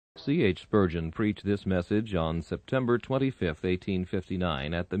C.H. Spurgeon preached this message on September 25,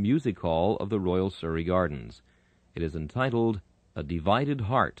 1859, at the Music Hall of the Royal Surrey Gardens. It is entitled, A Divided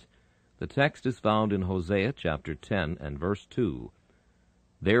Heart. The text is found in Hosea chapter 10 and verse 2.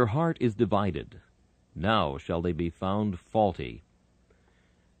 Their heart is divided. Now shall they be found faulty.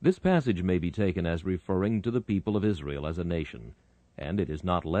 This passage may be taken as referring to the people of Israel as a nation, and it is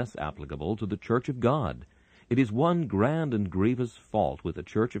not less applicable to the Church of God. It is one grand and grievous fault with the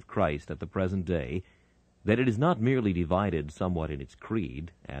Church of Christ at the present day, that it is not merely divided somewhat in its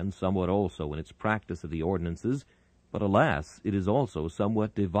creed, and somewhat also in its practice of the ordinances, but alas, it is also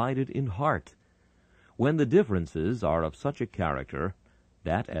somewhat divided in heart. When the differences are of such a character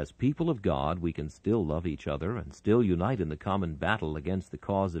that as people of God we can still love each other and still unite in the common battle against the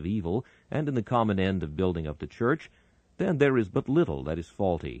cause of evil and in the common end of building up the church, then there is but little that is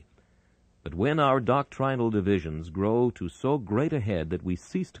faulty. But when our doctrinal divisions grow to so great a head that we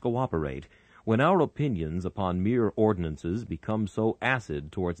cease to cooperate, when our opinions upon mere ordinances become so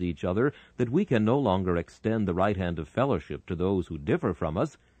acid towards each other that we can no longer extend the right hand of fellowship to those who differ from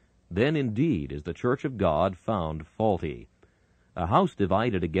us, then indeed is the Church of God found faulty. A house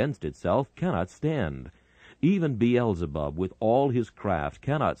divided against itself cannot stand. Even Beelzebub with all his craft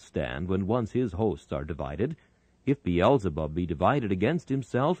cannot stand when once his hosts are divided. If Beelzebub be divided against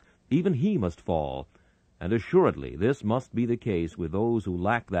himself, even he must fall, and assuredly this must be the case with those who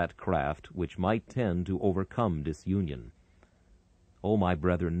lack that craft which might tend to overcome disunion. O my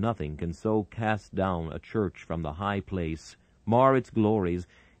brethren, nothing can so cast down a church from the high place, mar its glories,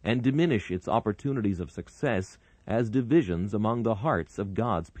 and diminish its opportunities of success as divisions among the hearts of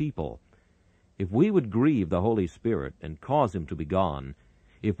God's people. If we would grieve the Holy Spirit and cause him to be gone,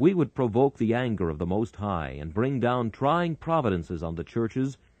 if we would provoke the anger of the Most High and bring down trying providences on the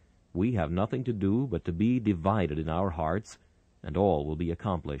churches, we have nothing to do but to be divided in our hearts, and all will be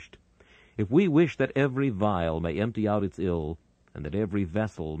accomplished. If we wish that every vial may empty out its ill, and that every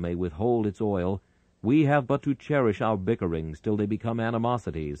vessel may withhold its oil, we have but to cherish our bickerings till they become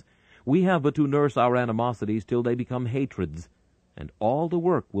animosities. We have but to nurse our animosities till they become hatreds, and all the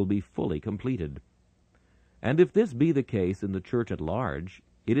work will be fully completed. And if this be the case in the church at large,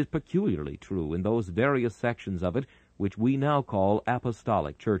 it is peculiarly true in those various sections of it which we now call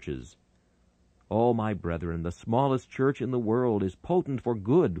apostolic churches. O my brethren, the smallest church in the world is potent for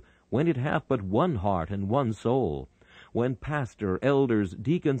good when it hath but one heart and one soul, when pastor, elders,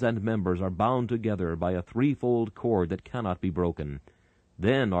 deacons, and members are bound together by a threefold cord that cannot be broken.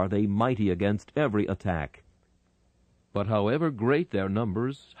 Then are they mighty against every attack. But however great their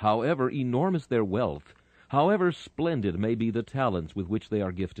numbers, however enormous their wealth, however splendid may be the talents with which they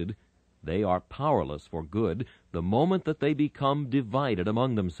are gifted, they are powerless for good the moment that they become divided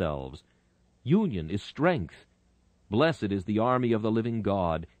among themselves. Union is strength. Blessed is the army of the living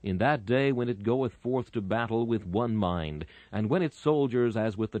God in that day when it goeth forth to battle with one mind, and when its soldiers,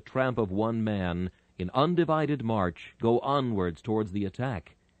 as with the tramp of one man, in undivided march, go onwards towards the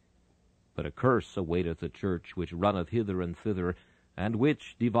attack. But a curse awaiteth the church which runneth hither and thither, and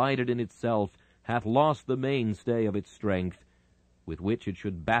which, divided in itself, hath lost the mainstay of its strength, with which it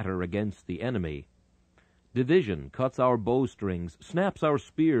should batter against the enemy. Division cuts our bowstrings, snaps our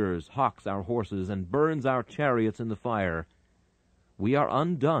spears, hocks our horses, and burns our chariots in the fire. We are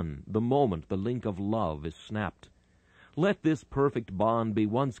undone the moment the link of love is snapped. Let this perfect bond be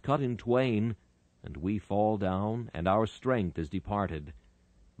once cut in twain, and we fall down, and our strength is departed.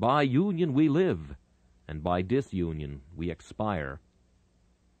 By union we live, and by disunion we expire.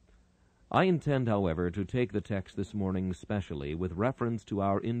 I intend, however, to take the text this morning specially with reference to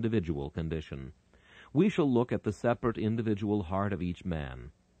our individual condition. We shall look at the separate individual heart of each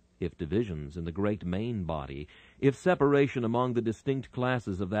man. If divisions in the great main body, if separation among the distinct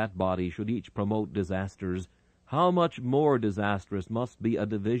classes of that body should each promote disasters, how much more disastrous must be a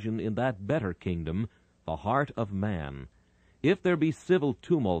division in that better kingdom, the heart of man. If there be civil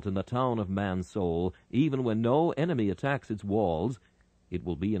tumult in the town of man's soul, even when no enemy attacks its walls, it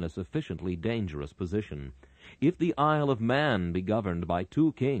will be in a sufficiently dangerous position. If the Isle of Man be governed by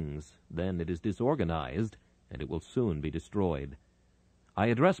two kings, then it is disorganized, and it will soon be destroyed. I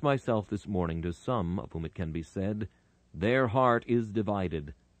address myself this morning to some of whom it can be said, Their heart is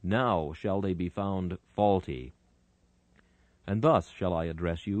divided, now shall they be found faulty. And thus shall I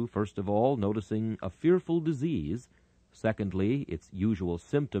address you, first of all, noticing a fearful disease, secondly, its usual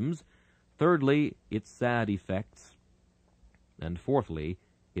symptoms, thirdly, its sad effects, and fourthly,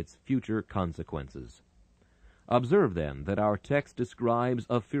 its future consequences. Observe, then, that our text describes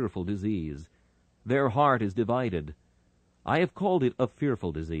a fearful disease. Their heart is divided. I have called it a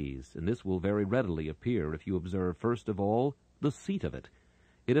fearful disease, and this will very readily appear if you observe, first of all, the seat of it.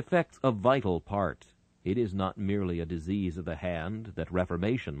 It affects a vital part. It is not merely a disease of the hand that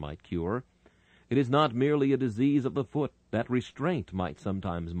reformation might cure. It is not merely a disease of the foot that restraint might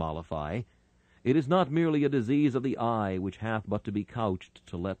sometimes mollify. It is not merely a disease of the eye which hath but to be couched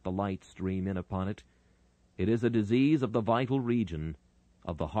to let the light stream in upon it. It is a disease of the vital region,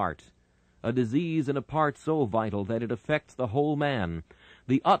 of the heart, a disease in a part so vital that it affects the whole man.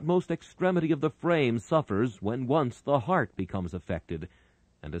 The utmost extremity of the frame suffers when once the heart becomes affected,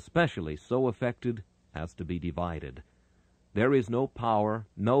 and especially so affected as to be divided. There is no power,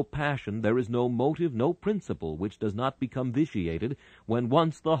 no passion, there is no motive, no principle which does not become vitiated when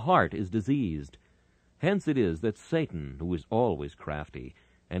once the heart is diseased. Hence it is that Satan, who is always crafty,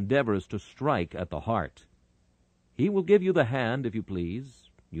 endeavors to strike at the heart. He will give you the hand, if you please.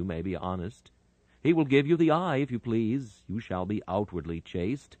 You may be honest. He will give you the eye, if you please. You shall be outwardly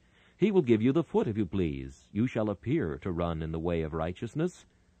chaste. He will give you the foot, if you please. You shall appear to run in the way of righteousness.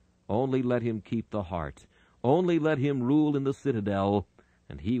 Only let him keep the heart. Only let him rule in the citadel,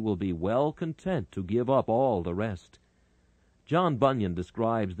 and he will be well content to give up all the rest. John Bunyan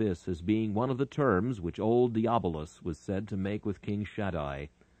describes this as being one of the terms which old Diabolus was said to make with King Shaddai.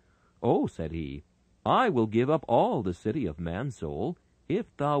 "Oh," said he, "I will give up all the city of Mansoul,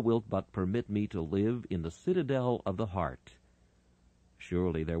 if thou wilt but permit me to live in the citadel of the heart."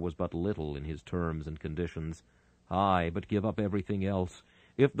 Surely there was but little in his terms and conditions. Aye, but give up everything else.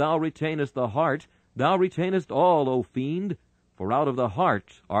 If thou retainest the heart, thou retainest all, O fiend, for out of the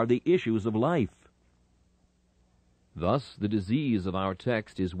heart are the issues of life. Thus the disease of our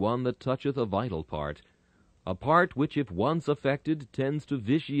text is one that toucheth a vital part, a part which, if once affected, tends to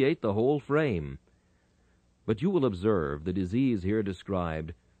vitiate the whole frame. But you will observe the disease here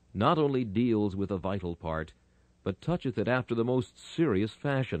described not only deals with a vital part, but toucheth it after the most serious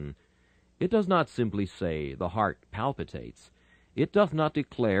fashion. It does not simply say the heart palpitates. It doth not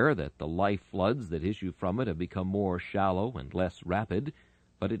declare that the life floods that issue from it have become more shallow and less rapid,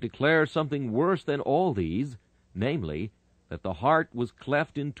 but it declares something worse than all these, namely, that the heart was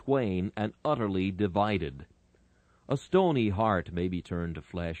cleft in twain and utterly divided. A stony heart may be turned to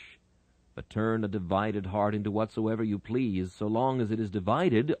flesh, but turn a divided heart into whatsoever you please, so long as it is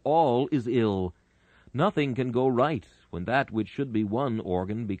divided, all is ill. Nothing can go right when that which should be one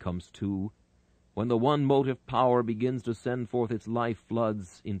organ becomes two, when the one motive power begins to send forth its life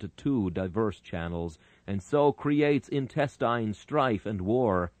floods into two diverse channels, and so creates intestine strife and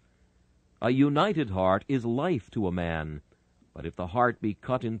war. A united heart is life to a man, but if the heart be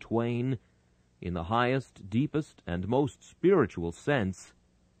cut in twain, in the highest, deepest, and most spiritual sense,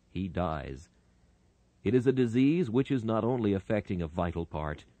 he dies. It is a disease which is not only affecting a vital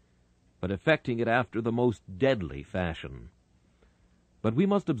part, but affecting it after the most deadly fashion. But we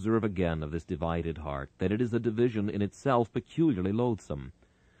must observe again of this divided heart that it is a division in itself peculiarly loathsome.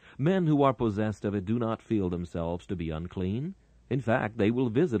 Men who are possessed of it do not feel themselves to be unclean. In fact, they will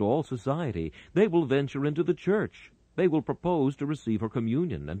visit all society. They will venture into the church. They will propose to receive her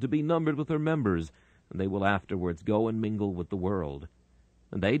communion and to be numbered with her members, and they will afterwards go and mingle with the world.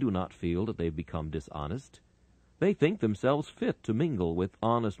 And they do not feel that they've become dishonest. They think themselves fit to mingle with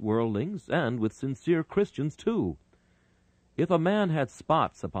honest worldlings and with sincere Christians too. If a man had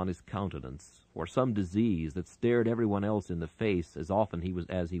spots upon his countenance, or some disease that stared everyone else in the face as often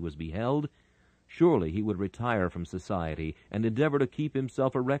as he was beheld, surely he would retire from society and endeavor to keep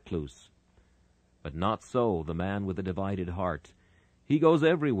himself a recluse. But not so the man with a divided heart. He goes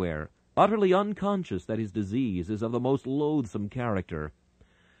everywhere, utterly unconscious that his disease is of the most loathsome character.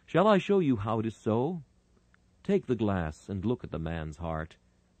 Shall I show you how it is so? Take the glass and look at the man's heart,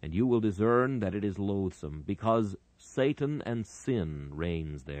 and you will discern that it is loathsome, because Satan and sin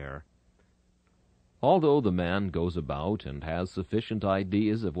reigns there. Although the man goes about and has sufficient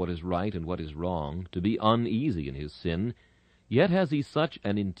ideas of what is right and what is wrong to be uneasy in his sin, yet has he such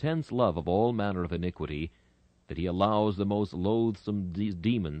an intense love of all manner of iniquity that he allows the most loathsome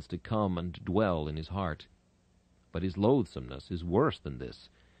demons to come and dwell in his heart. But his loathsomeness is worse than this,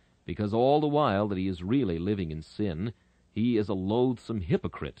 because all the while that he is really living in sin, he is a loathsome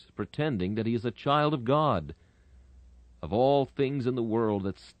hypocrite, pretending that he is a child of God. Of all things in the world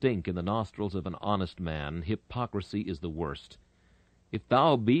that stink in the nostrils of an honest man, hypocrisy is the worst. If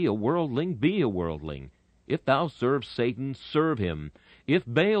thou be a worldling, be a worldling. If thou serve Satan, serve him. If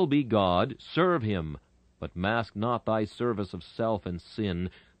Baal be God, serve him. But mask not thy service of self and sin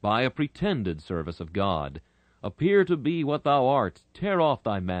by a pretended service of God. Appear to be what thou art. Tear off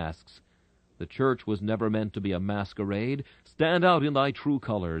thy masks. The church was never meant to be a masquerade. Stand out in thy true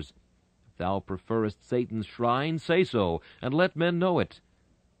colors. If thou preferest Satan's shrine, say so, and let men know it.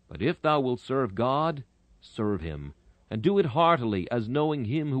 But if thou wilt serve God, serve him. and do it heartily, as knowing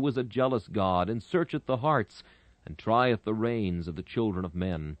him who is a jealous God, and searcheth the hearts, and trieth the reins of the children of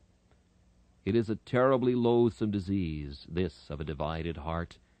men. It is a terribly loathsome disease, this of a divided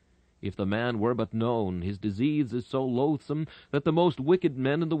heart. If the man were but known, his disease is so loathsome that the most wicked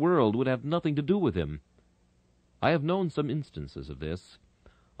men in the world would have nothing to do with him. I have known some instances of this.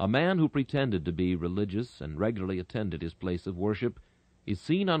 A man who pretended to be religious and regularly attended his place of worship is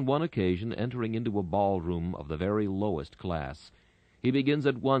seen on one occasion entering into a ballroom of the very lowest class. He begins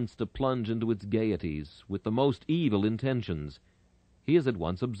at once to plunge into its gaieties with the most evil intentions. He is at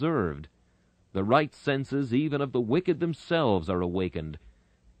once observed. The right senses even of the wicked themselves are awakened.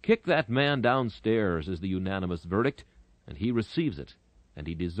 "Kick that man downstairs," is the unanimous verdict, and he receives it, and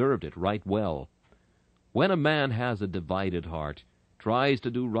he deserved it right well. When a man has a divided heart, tries to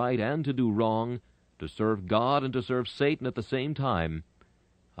do right and to do wrong, to serve God and to serve Satan at the same time,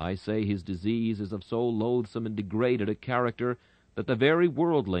 I say his disease is of so loathsome and degraded a character that the very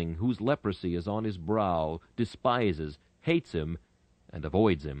worldling whose leprosy is on his brow despises, hates him, and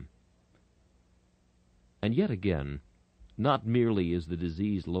avoids him. And yet again, not merely is the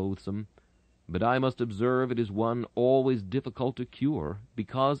disease loathsome, but I must observe it is one always difficult to cure,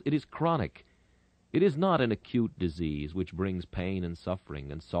 because it is chronic. It is not an acute disease which brings pain and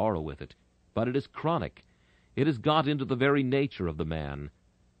suffering and sorrow with it, but it is chronic. It has got into the very nature of the man.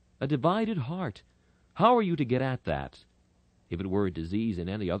 A divided heart. How are you to get at that? If it were a disease in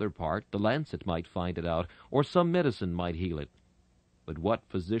any other part, the lancet might find it out, or some medicine might heal it. But what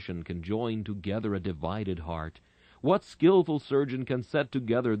physician can join together a divided heart? What skillful surgeon can set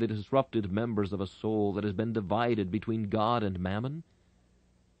together the disrupted members of a soul that has been divided between God and mammon?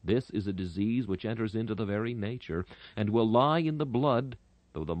 This is a disease which enters into the very nature, and will lie in the blood,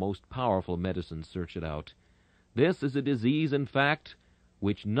 though the most powerful medicines search it out. This is a disease, in fact,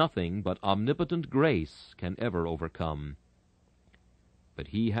 which nothing but omnipotent grace can ever overcome. But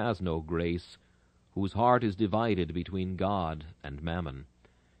he has no grace whose heart is divided between God and mammon.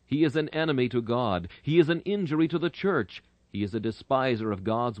 He is an enemy to God. He is an injury to the church. He is a despiser of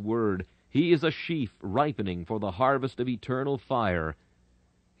God's word. He is a sheaf ripening for the harvest of eternal fire.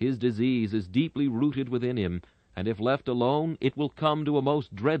 His disease is deeply rooted within him, and if left alone, it will come to a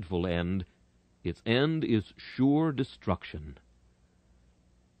most dreadful end. Its end is sure destruction.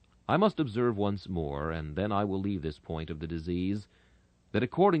 I must observe once more, and then I will leave this point of the disease, that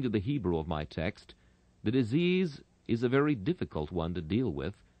according to the Hebrew of my text, the disease is a very difficult one to deal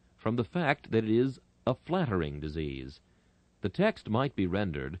with, from the fact that it is a flattering disease. The text might be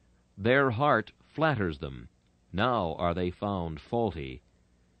rendered, "Their heart flatters them. Now are they found faulty."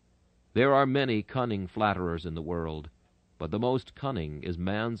 There are many cunning flatterers in the world, but the most cunning is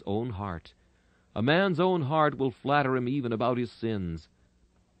man's own heart. A man's own heart will flatter him even about his sins.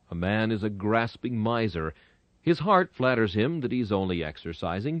 A man is a grasping miser. His heart flatters him that he is only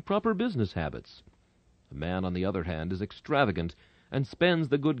exercising proper business habits. A man, on the other hand, is extravagant, and spends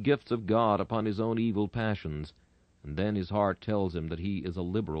the good gifts of God upon his own evil passions, and then his heart tells him that he is a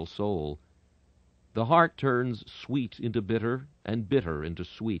liberal soul. The heart turns sweet into bitter, and bitter into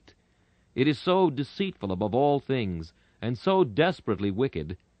sweet. It is so deceitful above all things, and so desperately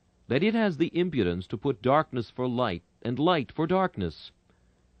wicked, that it has the impudence to put darkness for light, and light for darkness.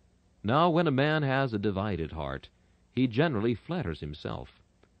 Now, when a man has a divided heart, he generally flatters himself.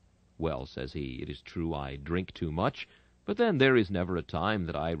 "Well," says he, "it is true I drink too much, but then there is never a time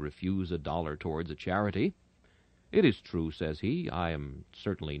that I refuse $1 towards a charity. It is true," says he, "I am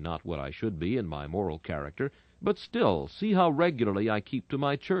certainly not what I should be in my moral character, but still, see how regularly I keep to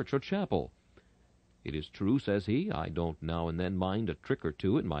my church or chapel. It is true," says he, "I don't now and then mind a trick or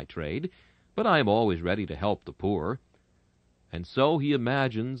two in my trade, but I am always ready to help the poor." And so he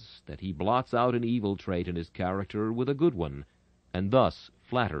imagines that he blots out an evil trait in his character with a good one, and thus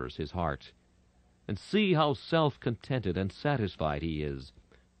flatters his heart. And see how self-contented and satisfied he is.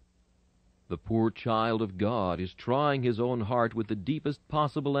 The poor child of God is trying his own heart with the deepest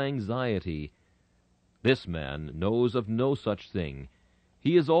possible anxiety. This man knows of no such thing.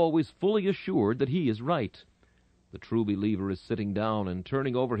 He is always fully assured that he is right. The true believer is sitting down and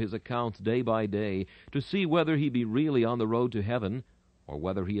turning over his accounts day by day to see whether he be really on the road to heaven, or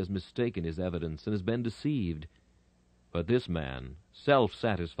whether he has mistaken his evidence and has been deceived. But this man,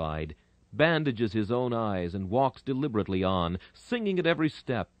 self-satisfied, bandages his own eyes and walks deliberately on, singing at every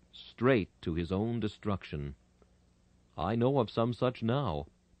step, straight to his own destruction. I know of some such now.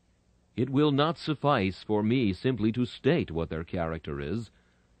 It will not suffice for me simply to state what their character is,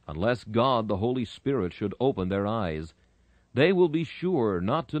 unless God the Holy Spirit should open their eyes. They will be sure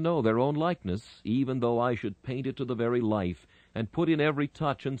not to know their own likeness, even though I should paint it to the very life, and put in every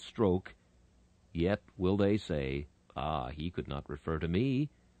touch and stroke. Yet will they say, Ah, he could not refer to me.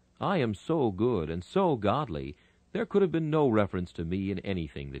 I am so good and so godly, there could have been no reference to me in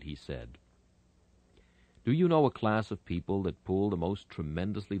anything that he said. Do you know a class of people that pull the most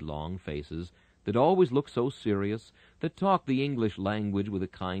tremendously long faces, that always look so serious, that talk the English language with a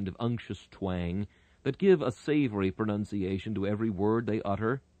kind of unctuous twang, that give a savory pronunciation to every word they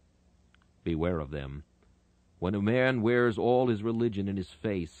utter? Beware of them. When a man wears all his religion in his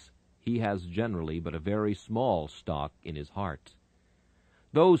face, he has generally but a very small stock in his heart.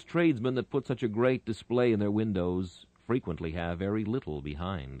 Those tradesmen that put such a great display in their windows frequently have very little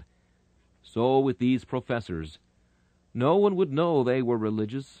behind. So with these professors. No one would know they were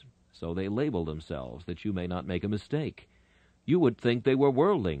religious, so they label themselves that you may not make a mistake. You would think they were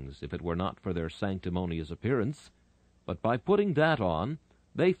worldlings if it were not for their sanctimonious appearance, but by putting that on,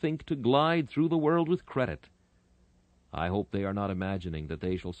 they think to glide through the world with credit. I hope they are not imagining that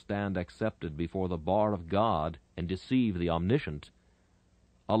they shall stand accepted before the bar of God and deceive the omniscient.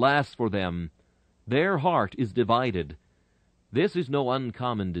 Alas for them! Their heart is divided. This is no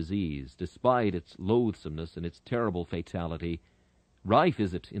uncommon disease, despite its loathsomeness and its terrible fatality. Rife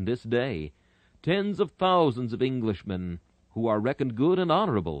is it in this day. Tens of thousands of Englishmen, who are reckoned good and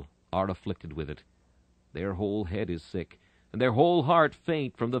honorable, are afflicted with it. Their whole head is sick, and their whole heart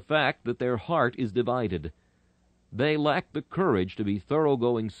faint from the fact that their heart is divided. They lack the courage to be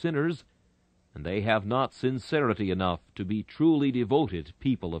thoroughgoing sinners, and they have not sincerity enough to be truly devoted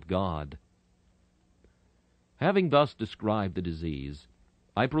people of God. Having thus described the disease,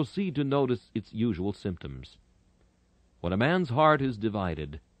 I proceed to notice its usual symptoms. When a man's heart is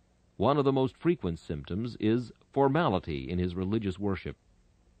divided, one of the most frequent symptoms is formality in his religious worship.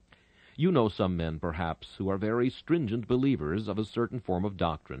 You know some men, perhaps, who are very stringent believers of a certain form of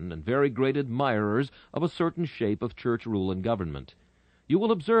doctrine and very great admirers of a certain shape of church rule and government. You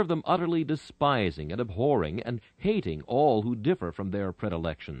will observe them utterly despising and abhorring and hating all who differ from their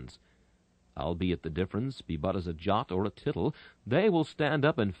predilections. Albeit the difference be but as a jot or a tittle, they will stand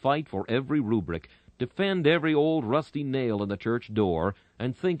up and fight for every rubric, defend every old rusty nail in the church door,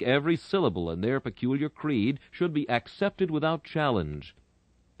 and think every syllable in their peculiar creed should be accepted without challenge.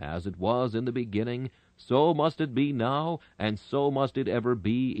 As it was in the beginning, so must it be now, and so must it ever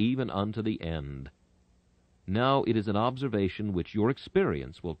be even unto the end. Now it is an observation which your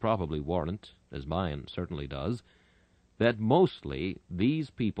experience will probably warrant, as mine certainly does, that mostly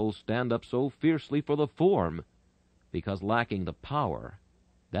these people stand up so fiercely for the form, because lacking the power,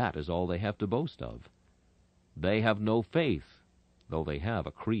 that is all they have to boast of. They have no faith, though they have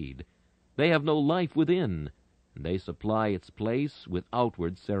a creed. They have no life within, and they supply its place with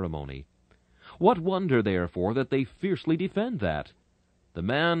outward ceremony. What wonder, therefore, that they fiercely defend that? The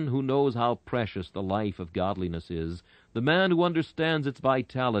man who knows how precious the life of godliness is, the man who understands its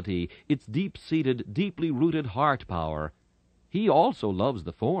vitality, its deep-seated, deeply-rooted heart power, he also loves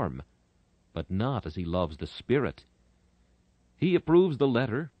the form, but not as he loves the spirit. He approves the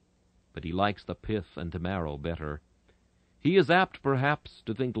letter, but he likes the pith and marrow better. He is apt, perhaps,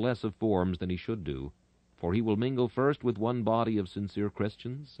 to think less of forms than he should do, for he will mingle first with one body of sincere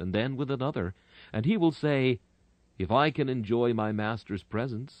Christians, and then with another, and he will say, "If I can enjoy my Master's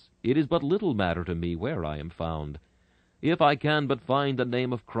presence, it is but little matter to me where I am found. If I can but find the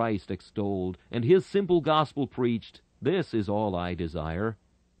name of Christ extolled, and his simple gospel preached, this is all I desire."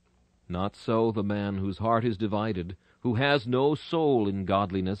 Not so the man whose heart is divided, who has no soul in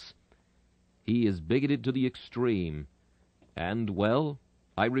godliness. He is bigoted to the extreme, and, well,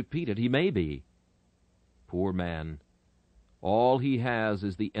 I repeat it, he may be. Poor man! All he has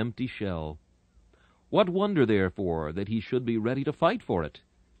is the empty shell. What wonder, therefore, that he should be ready to fight for it?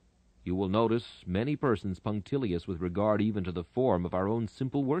 You will notice many persons punctilious with regard even to the form of our own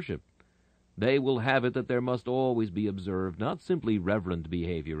simple worship. They will have it that there must always be observed not simply reverent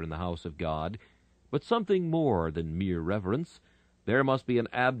behavior in the house of God, but something more than mere reverence. There must be an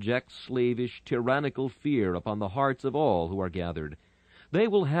abject, slavish, tyrannical fear upon the hearts of all who are gathered. They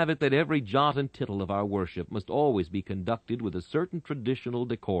will have it that every jot and tittle of our worship must always be conducted with a certain traditional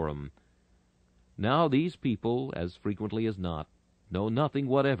decorum. Now these people, as frequently as not, know nothing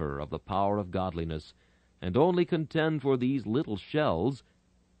whatever of the power of godliness, and only contend for these little shells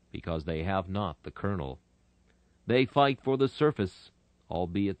because they have not the kernel. They fight for the surface,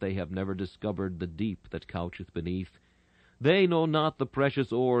 albeit they have never discovered the deep that coucheth beneath. They know not the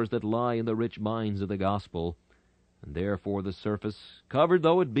precious ores that lie in the rich mines of the gospel, and therefore the surface, covered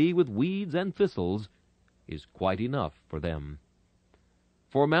though it be with weeds and thistles, is quite enough for them.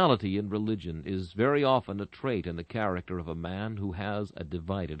 Formality in religion is very often a trait in the character of a man who has a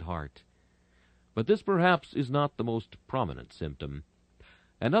divided heart. But this perhaps is not the most prominent symptom.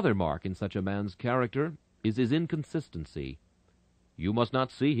 Another mark in such a man's character is his inconsistency. You must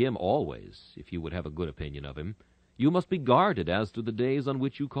not see him always, if you would have a good opinion of him. You must be guarded as to the days on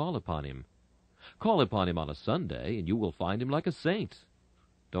which you call upon him. Call upon him on a Sunday, and you will find him like a saint.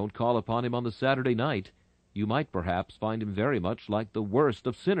 Don't call upon him on the Saturday night. You might perhaps find him very much like the worst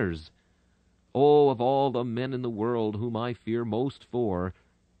of sinners. Oh, of all the men in the world whom I fear most for,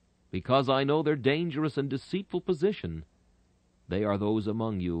 because I know their dangerous and deceitful position, they are those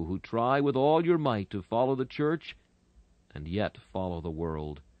among you who try with all your might to follow the church and yet follow the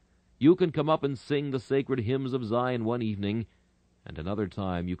world. You can come up and sing the sacred hymns of Zion one evening, and another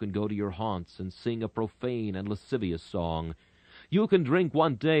time you can go to your haunts and sing a profane and lascivious song. You can drink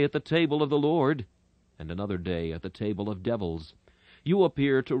one day at the table of the Lord, and another day at the table of devils. You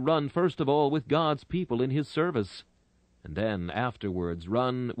appear to run first of all with God's people in his service, and then afterwards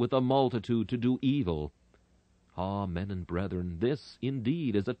run with a multitude to do evil. Ah, men and brethren, this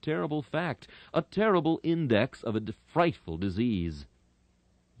indeed is a terrible fact, a terrible index of a frightful disease.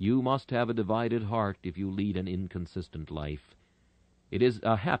 You must have a divided heart if you lead an inconsistent life. It is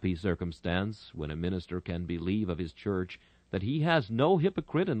a happy circumstance when a minister can believe of his church that he has no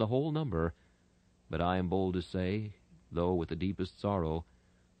hypocrite in the whole number. But I am bold to say, though with the deepest sorrow,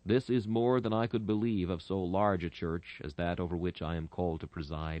 this is more than I could believe of so large a church as that over which I am called to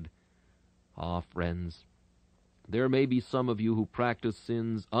preside. Ah, friends, there may be some of you who practice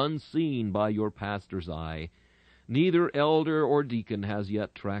sins unseen by your pastor's eye. Neither elder or deacon has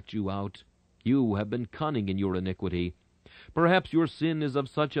yet tracked you out. You have been cunning in your iniquity. Perhaps your sin is of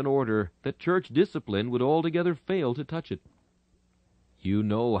such an order that church discipline would altogether fail to touch it. You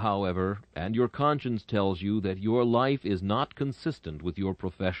know, however, and your conscience tells you that your life is not consistent with your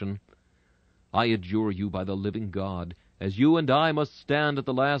profession. I adjure you by the living God, as you and I must stand at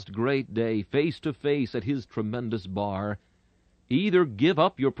the last great day, face to face at his tremendous bar, either give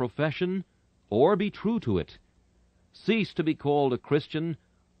up your profession or be true to it. Cease to be called a Christian,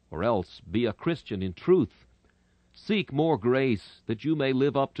 or else be a Christian in truth. Seek more grace, that you may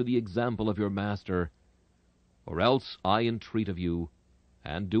live up to the example of your Master. Or else I entreat of you,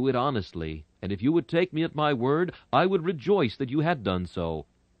 and do it honestly, and if you would take me at my word, I would rejoice that you had done so.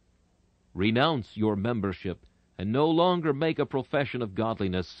 Renounce your membership, and no longer make a profession of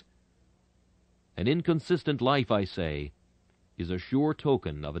godliness. An inconsistent life, I say, is a sure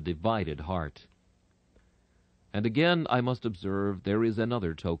token of a divided heart. And again I must observe there is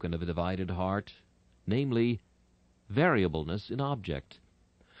another token of a divided heart, namely, variableness in object.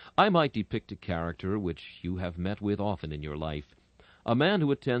 I might depict a character which you have met with often in your life. A man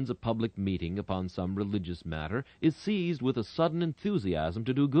who attends a public meeting upon some religious matter is seized with a sudden enthusiasm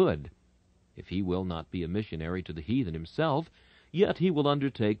to do good. If he will not be a missionary to the heathen himself, yet he will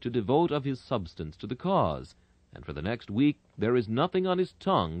undertake to devote of his substance to the cause, and for the next week there is nothing on his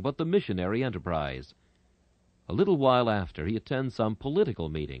tongue but the missionary enterprise. A little while after he attends some political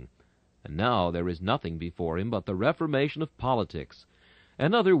meeting, and now there is nothing before him but the reformation of politics.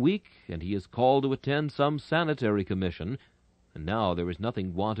 Another week, and he is called to attend some sanitary commission, and now there is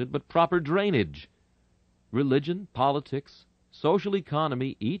nothing wanted but proper drainage. Religion, politics, social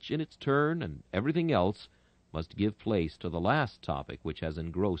economy, each in its turn, and everything else, must give place to the last topic which has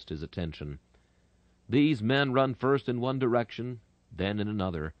engrossed his attention. These men run first in one direction, then in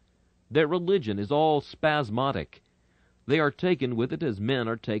another. Their religion is all spasmodic. They are taken with it as men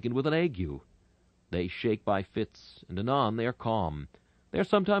are taken with an ague. They shake by fits, and anon they are calm. They are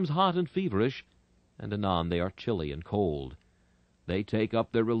sometimes hot and feverish, and anon they are chilly and cold. They take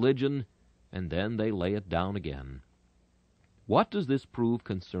up their religion, and then they lay it down again. What does this prove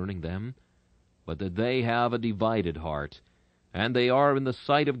concerning them? But that they have a divided heart, and they are in the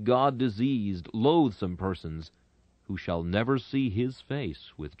sight of God diseased, loathsome persons, who shall never see his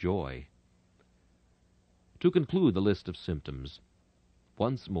face with joy. To conclude the list of symptoms,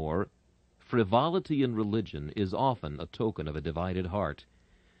 once more, frivolity in religion is often a token of a divided heart,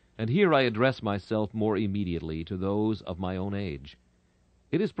 and here I address myself more immediately to those of my own age.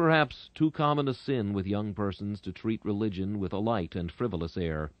 It is perhaps too common a sin with young persons to treat religion with a light and frivolous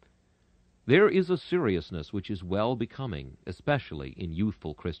air. There is a seriousness which is well becoming, especially in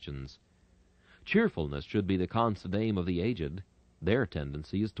youthful Christians. Cheerfulness should be the constant aim of the aged. Their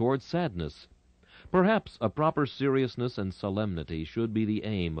tendency is towards sadness. Perhaps a proper seriousness and solemnity should be the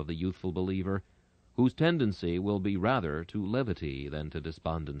aim of the youthful believer, whose tendency will be rather to levity than to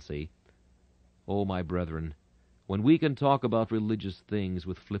despondency. Oh, my brethren, when we can talk about religious things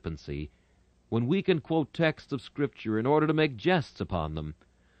with flippancy, when we can quote texts of Scripture in order to make jests upon them,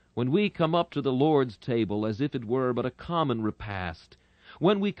 when we come up to the Lord's table as if it were but a common repast,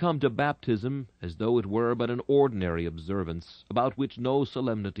 when we come to baptism as though it were but an ordinary observance, about which no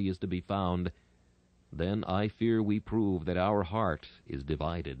solemnity is to be found, then I fear we prove that our heart is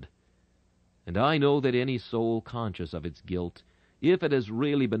divided. And I know that any soul conscious of its guilt, if it has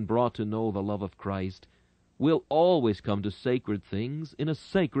really been brought to know the love of Christ, will always come to sacred things in a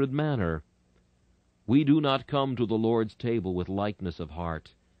sacred manner. We do not come to the Lord's table with lightness of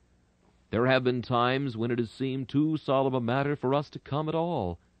heart. There have been times when it has seemed too solemn a matter for us to come at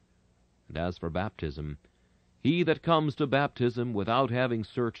all. And as for baptism, he that comes to baptism without having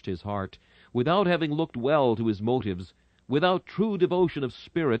searched his heart, without having looked well to his motives, without true devotion of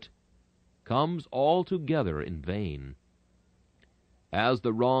spirit, comes altogether in vain. As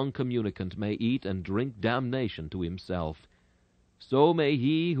the wrong communicant may eat and drink damnation to himself, so may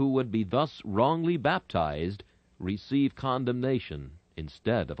he who would be thus wrongly baptized receive condemnation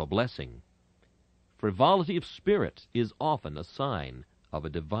instead of a blessing. Frivolity of spirit is often a sign of a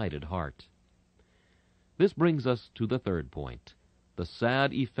divided heart. This brings us to the third point, the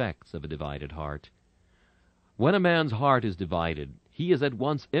sad effects of a divided heart. When a man's heart is divided, he is at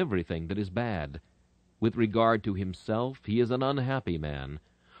once everything that is bad. With regard to himself, he is an unhappy man.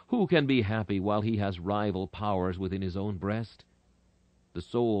 Who can be happy while he has rival powers within his own breast? The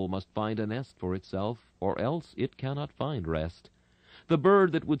soul must find a nest for itself, or else it cannot find rest. The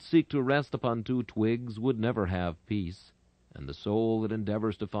bird that would seek to rest upon two twigs would never have peace, and the soul that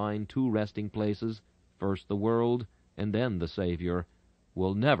endeavors to find two resting places, first the world and then the Savior,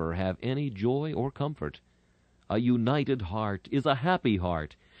 will never have any joy or comfort. A united heart is a happy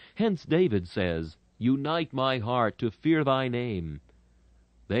heart. Hence David says, "Unite my heart to fear thy name."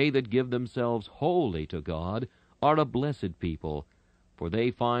 They that give themselves wholly to God are a blessed people, for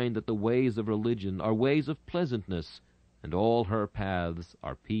they find that the ways of religion are ways of pleasantness, and all her paths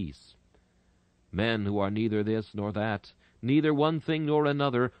are peace. Men who are neither this nor that, neither one thing nor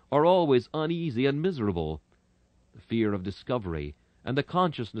another, are always uneasy and miserable. The fear of discovery and the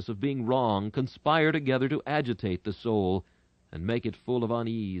consciousness of being wrong conspire together to agitate the soul and make it full of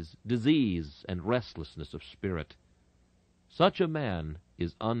unease, disease, and restlessness of spirit. Such a man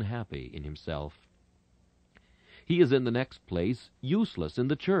is unhappy in himself. He is in the next place useless in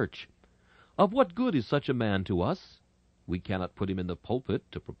the church. Of what good is such a man to us? We cannot put him in the pulpit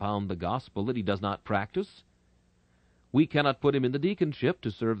to propound the gospel that he does not practice. We cannot put him in the deaconship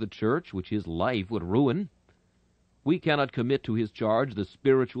to serve the church which his life would ruin. We cannot commit to his charge the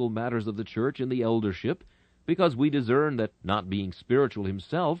spiritual matters of the church in the eldership, because we discern that, not being spiritual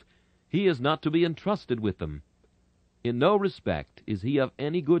himself, he is not to be entrusted with them. In no respect is he of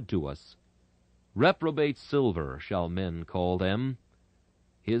any good to us. Reprobate silver shall men call them.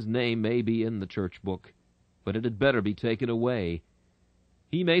 His name may be in the church book, but it had better be taken away.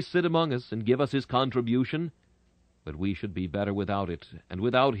 He may sit among us and give us his contribution, but we should be better without it, and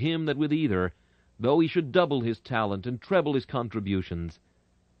without him than with either, though he should double his talent and treble his contributions.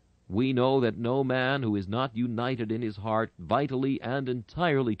 We know that no man who is not united in his heart vitally and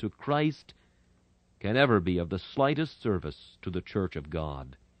entirely to Christ can ever be of the slightest service to the church of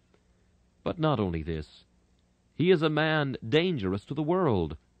God. But not only this, he is a man dangerous to the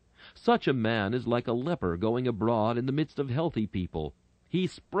world. Such a man is like a leper going abroad in the midst of healthy people. He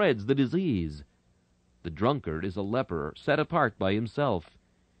spreads the disease. The drunkard is a leper set apart by himself.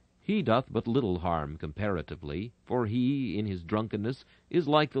 He doth but little harm comparatively, for he, in his drunkenness, is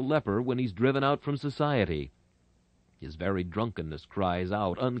like the leper when he's driven out from society. His very drunkenness cries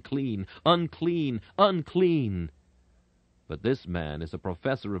out, "Unclean, unclean, unclean!" But this man is a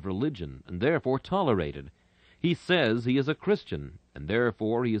professor of religion, and therefore tolerated. He says he is a Christian, and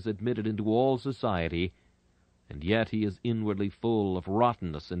therefore he is admitted into all society, and yet he is inwardly full of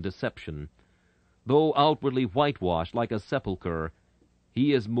rottenness and deception. Though outwardly whitewashed like a sepulchre,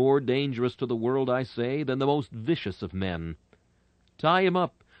 he is more dangerous to the world, I say, than the most vicious of men. Tie him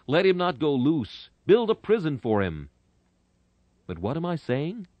up, let him not go loose, build a prison for him. But what am I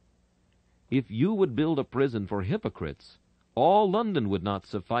saying? If you would build a prison for hypocrites, all London would not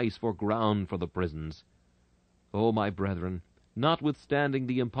suffice for ground for the prisons. Oh, my brethren, notwithstanding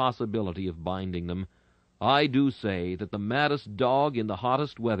the impossibility of binding them, I do say that the maddest dog in the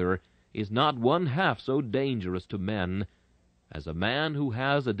hottest weather is not one half so dangerous to men as a man who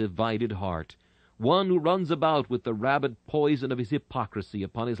has a divided heart, one who runs about with the rabid poison of his hypocrisy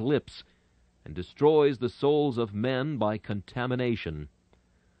upon his lips, and destroys the souls of men by contamination.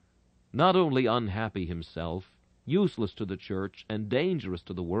 Not only unhappy himself, useless to the church, and dangerous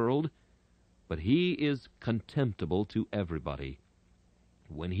to the world, but he is contemptible to everybody.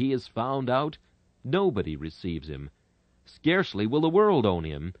 When he is found out, nobody receives him. Scarcely will the world own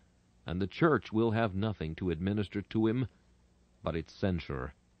him, and the church will have nothing to administer to him but its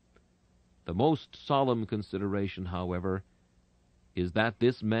censure. The most solemn consideration, however, is that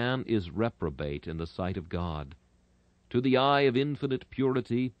this man is reprobate in the sight of God. To the eye of infinite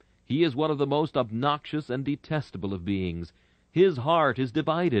purity, he is one of the most obnoxious and detestable of beings. His heart is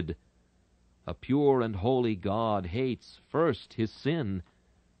divided. A pure and holy God hates, first, his sin,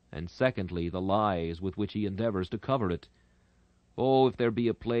 and secondly, the lies with which he endeavors to cover it. Oh, if there be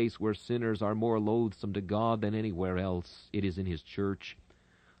a place where sinners are more loathsome to God than anywhere else, it is in his church.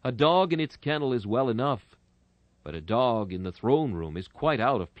 A dog in its kennel is well enough, but a dog in the throne room is quite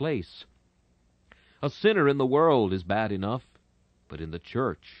out of place. A sinner in the world is bad enough, but in the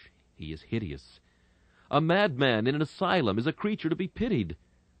church he is hideous. A madman in an asylum is a creature to be pitied,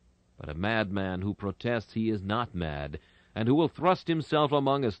 but a madman who protests he is not mad, and who will thrust himself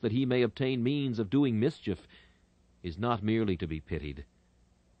among us that he may obtain means of doing mischief, is not merely to be pitied.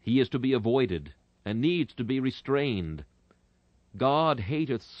 He is to be avoided, and needs to be restrained. God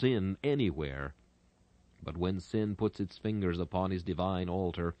hateth sin anywhere, but when sin puts its fingers upon his divine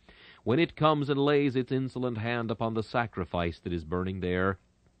altar, when it comes and lays its insolent hand upon the sacrifice that is burning there,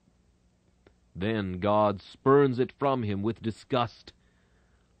 then God spurns it from him with disgust.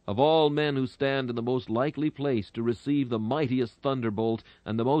 Of all men who stand in the most likely place to receive the mightiest thunderbolt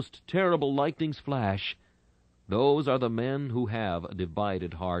and the most terrible lightning's flash, those are the men who have a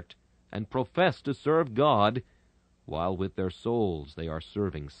divided heart and profess to serve God, while with their souls they are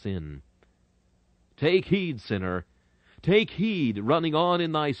serving sin. Take heed, sinner. Take heed, running on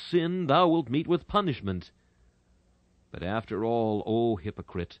in thy sin, thou wilt meet with punishment. But after all, O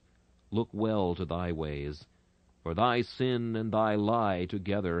hypocrite, look well to thy ways, for thy sin and thy lie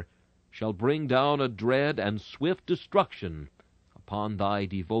together shall bring down a dread and swift destruction upon thy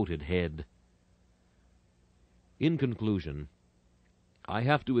devoted head. In conclusion, I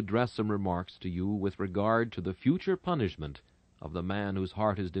have to address some remarks to you with regard to the future punishment of the man whose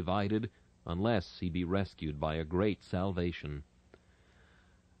heart is divided, unless he be rescued by a great salvation.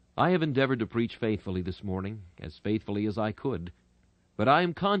 I have endeavored to preach faithfully this morning, as faithfully as I could, but I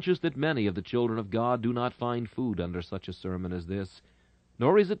am conscious that many of the children of God do not find food under such a sermon as this,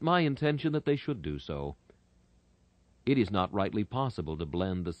 nor is it my intention that they should do so. It is not rightly possible to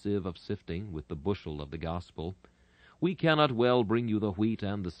blend the sieve of sifting with the bushel of the gospel. We cannot well bring you the wheat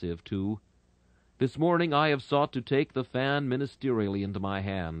and the sieve too. This morning I have sought to take the fan ministerially into my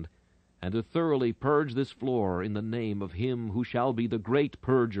hand, and to thoroughly purge this floor in the name of him who shall be the great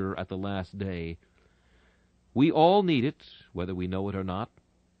purger at the last day. We all need it, whether we know it or not.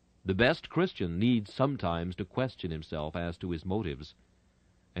 The best Christian needs sometimes to question himself as to his motives,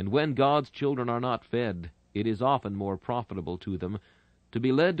 and when God's children are not fed, it is often more profitable to them to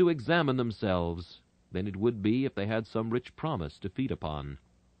be led to examine themselves than it would be if they had some rich promise to feed upon.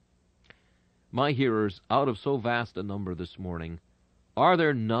 My hearers, out of so vast a number this morning, are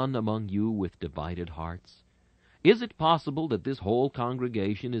there none among you with divided hearts? Is it possible that this whole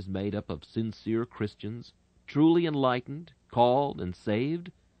congregation is made up of sincere Christians, truly enlightened, called, and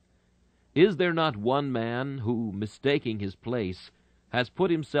saved? Is there not one man who, mistaking his place, has put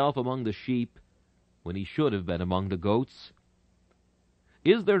himself among the sheep when he should have been among the goats?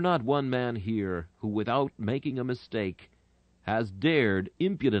 Is there not one man here who, without making a mistake, has dared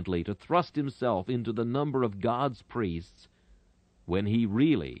impudently to thrust himself into the number of God's priests, when he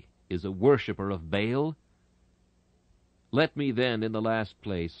really is a worshipper of Baal? Let me then, in the last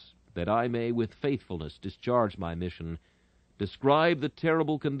place, that I may with faithfulness discharge my mission, describe the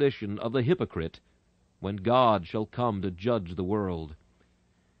terrible condition of the hypocrite when God shall come to judge the world.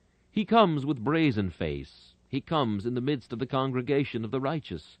 He comes with brazen face. He comes in the midst of the congregation of the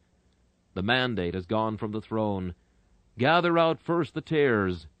righteous. The mandate has gone from the throne. Gather out first the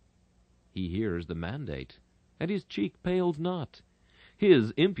tares. He hears the mandate, and his cheek pales not.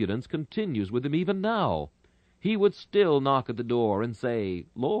 His impudence continues with him even now. He would still knock at the door and say,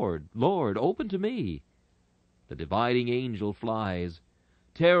 Lord, Lord, open to me. The dividing angel flies.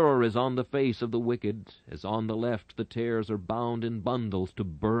 Terror is on the face of the wicked, as on the left the tares are bound in bundles to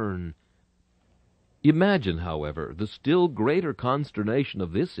burn. Imagine, however, the still greater consternation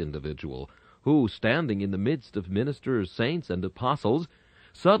of this individual, who, standing in the midst of ministers, saints, and apostles,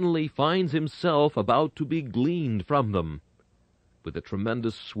 suddenly finds himself about to be gleaned from them. With a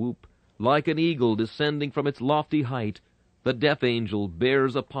tremendous swoop, like an eagle descending from its lofty height, the death angel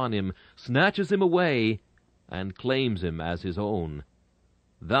bears upon him, snatches him away, and claims him as his own.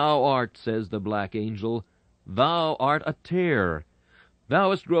 Thou art, says the black angel, thou art a tare. Thou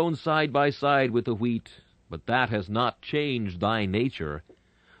hast grown side by side with the wheat, but that has not changed thy nature.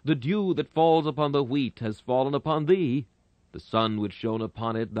 The dew that falls upon the wheat has fallen upon thee. The sun which shone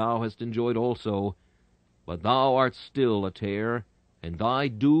upon it thou hast enjoyed also. But thou art still a tare, and thy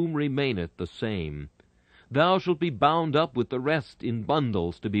doom remaineth the same. Thou shalt be bound up with the rest in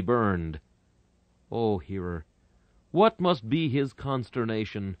bundles to be burned. O hearer, what must be his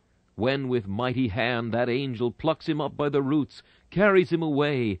consternation when with mighty hand that angel plucks him up by the roots, carries him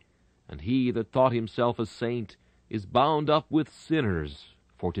away, and he that thought himself a saint is bound up with sinners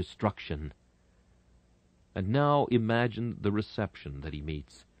for destruction. And now imagine the reception that he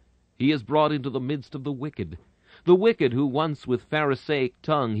meets. He is brought into the midst of the wicked who once with Pharisaic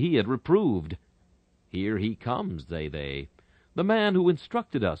tongue he had reproved. Here he comes, say they, the man who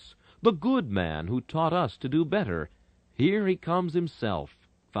instructed us, the good man who taught us to do better. Here he comes himself,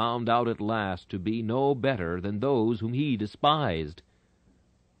 found out at last to be no better than those whom he despised.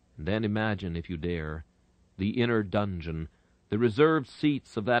 And then imagine, if you dare, the inner dungeon, the reserved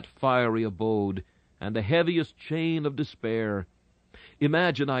seats of that fiery abode, and the heaviest chain of despair.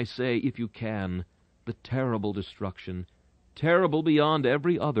 Imagine, I say, if you can, the terrible destruction, terrible beyond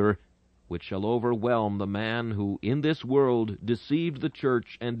every other, which shall overwhelm the man who in this world deceived the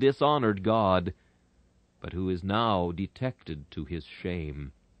church and dishonored God, but who is now detected to his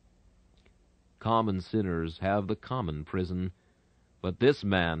shame. Common sinners have the common prison, but this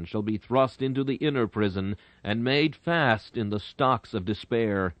man shall be thrust into the inner prison and made fast in the stocks of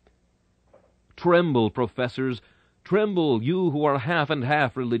despair. Tremble, professors, tremble, you who are half and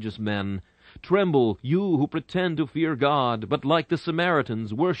half religious men. Tremble, you who pretend to fear God, but like the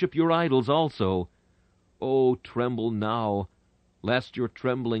Samaritans worship your idols also. Oh, tremble now, lest your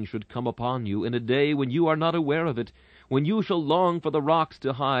trembling should come upon you in a day when you are not aware of it, when you shall long for the rocks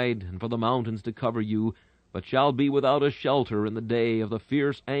to hide and for the mountains to cover you, but shall be without a shelter in the day of the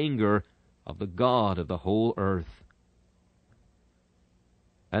fierce anger of the God of the whole earth.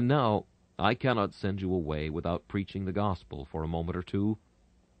 And now I cannot send you away without preaching the gospel for a moment or two.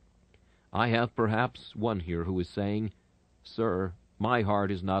 I have perhaps one here who is saying, "Sir, my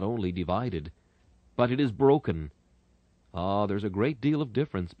heart is not only divided, but it is broken." Ah, there's a great deal of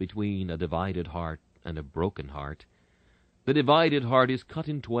difference between a divided heart and a broken heart. The divided heart is cut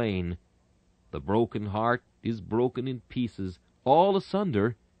in twain. The broken heart is broken in pieces, all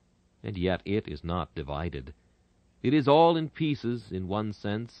asunder, and yet it is not divided. It is all in pieces in one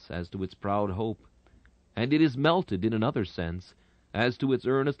sense as to its proud hope, and it is melted in another sense as to its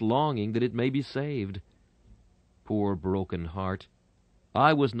earnest longing that it may be saved. Poor broken heart,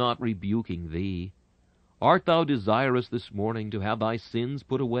 I was not rebuking thee. Art thou desirous this morning to have thy sins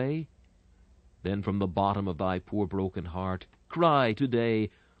put away? Then from the bottom of thy poor broken heart cry today,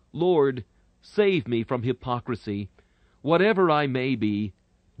 "Lord, save me from hypocrisy. Whatever I may be,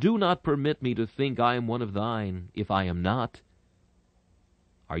 do not permit me to think I am one of thine, if I am not."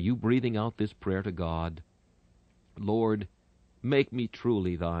 Are you breathing out this prayer to God? "Lord, make me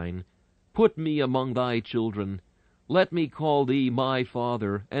truly thine. Put me among thy children. Let me call thee my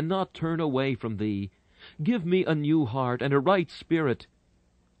Father, and not turn away from thee. Give me a new heart and a right spirit.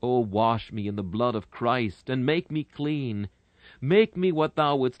 O wash me in the blood of Christ, and make me clean. Make me what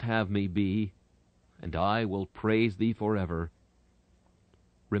thou wouldst have me be, and I will praise thee forever."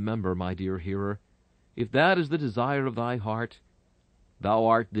 Remember, my dear hearer, if that is the desire of thy heart, thou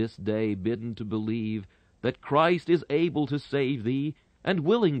art this day bidden to believe that Christ is able to save thee, and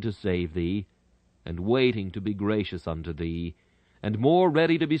willing to save thee, and waiting to be gracious unto thee, and more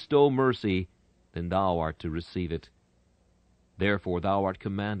ready to bestow mercy than thou art to receive it. Therefore thou art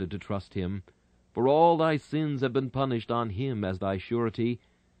commanded to trust him, for all thy sins have been punished on him as thy surety,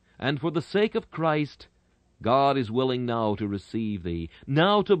 and for the sake of Christ, God is willing now to receive thee,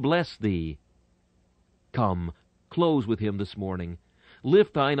 now to bless thee. Come, close with him this morning.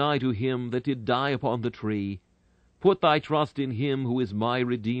 Lift thine eye to him that did die upon the tree. Put thy trust in him who is my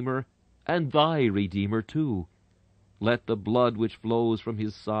Redeemer, and thy Redeemer too. Let the blood which flows from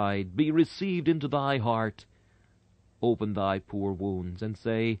his side be received into thy heart. Open thy poor wounds, and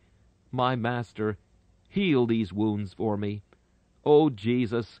say, "My Master, heal these wounds for me. O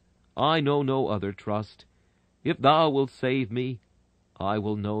Jesus, I know no other trust. If thou wilt save me, I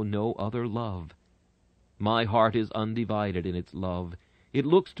will know no other love. My heart is undivided in its love. It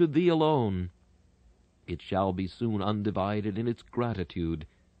looks to thee alone. It shall be soon undivided in its gratitude.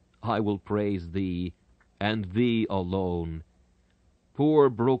 I will praise thee, and thee alone." Poor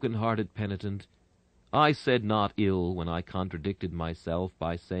broken-hearted penitent, I said not ill when I contradicted myself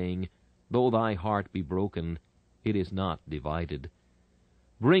by saying, "Though thy heart be broken, it is not divided."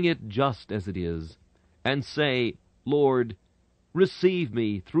 Bring it just as it is, and say, "Lord, receive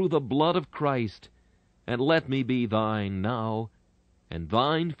me through the blood of Christ, and let me be thine now, and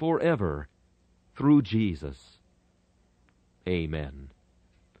thine forever, through Jesus." Amen.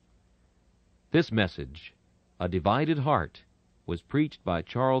 This message, "A Divided Heart," was preached by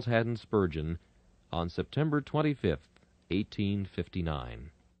Charles Spurgeon on September 25th,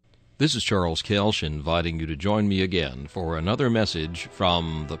 1859. This is Charles Kelsch inviting you to join me again for another message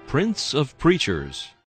from the Prince of Preachers.